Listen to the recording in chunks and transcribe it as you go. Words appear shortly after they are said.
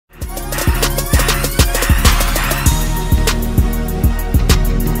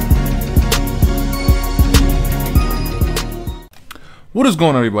What is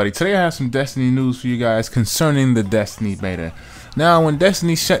going on, everybody? Today I have some Destiny news for you guys concerning the Destiny beta. Now, when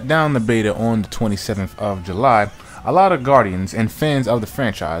Destiny shut down the beta on the 27th of July, a lot of Guardians and fans of the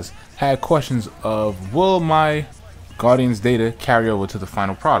franchise had questions of, will my Guardians data carry over to the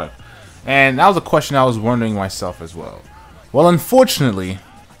final product? And that was a question I was wondering myself as well. Well, unfortunately,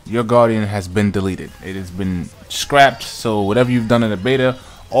 your Guardian has been deleted. It has been scrapped, so whatever you've done in the beta,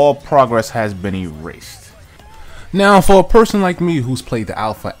 all progress has been erased. Now, for a person like me who's played the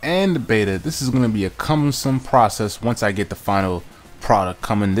alpha and the beta, this is going to be a cumbersome process once I get the final product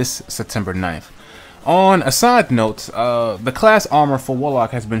coming this September 9th. On a side note, the class armor for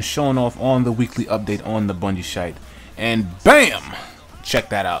Warlock has been shown off on the weekly update on the Bungie site, and BAM! Check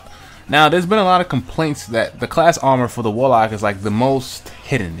that out. Now, there's been a lot of complaints that the class armor for the Warlock is like the most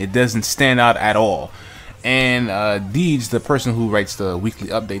hidden. It doesn't stand out at all. And teased, the person who writes the weekly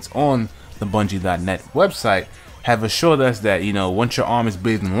updates on the bungie.net website, have assured us that, you know, once your arm is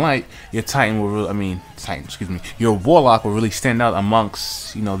bathed in light, your Titan will really, your Warlock will really stand out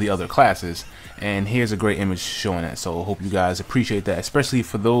amongst, you know, the other classes. And here's a great image showing that. So I hope you guys appreciate that, especially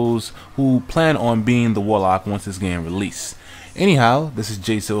for those who plan on being the Warlock once this game released. Anyhow, this is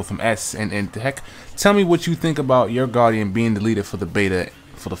J Silver from SNN Tech. Tell me what you think about your Guardian being deleted for the beta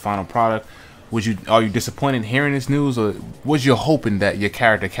for the final product. Are you disappointed hearing this news, or was you hoping that your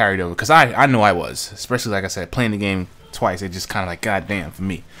character carried over? Because I know I was, especially like I said, playing the game twice. It just kind of like, goddamn, for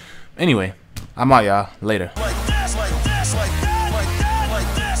me. Anyway, I'm out, y'all. Later.